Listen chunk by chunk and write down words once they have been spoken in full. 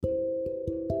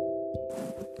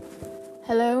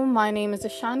Hello, my name is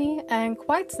Ishani, and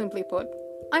quite simply put,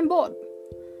 I'm bored.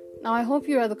 Now, I hope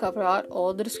you read the cover art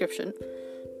or the description,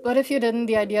 but if you didn't,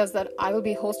 the idea is that I will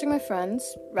be hosting my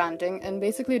friends, ranting, and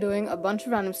basically doing a bunch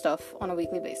of random stuff on a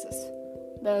weekly basis.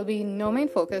 There will be no main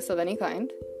focus of any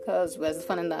kind, because where's the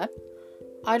fun in that?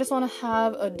 I just want to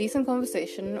have a decent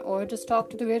conversation, or just talk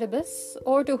to the great abyss,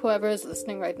 or to whoever is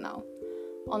listening right now.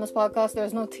 On this podcast,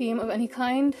 there's no theme of any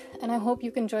kind, and I hope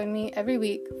you can join me every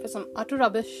week for some utter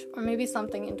rubbish or maybe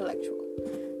something intellectual.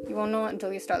 You won't know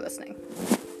until you start listening.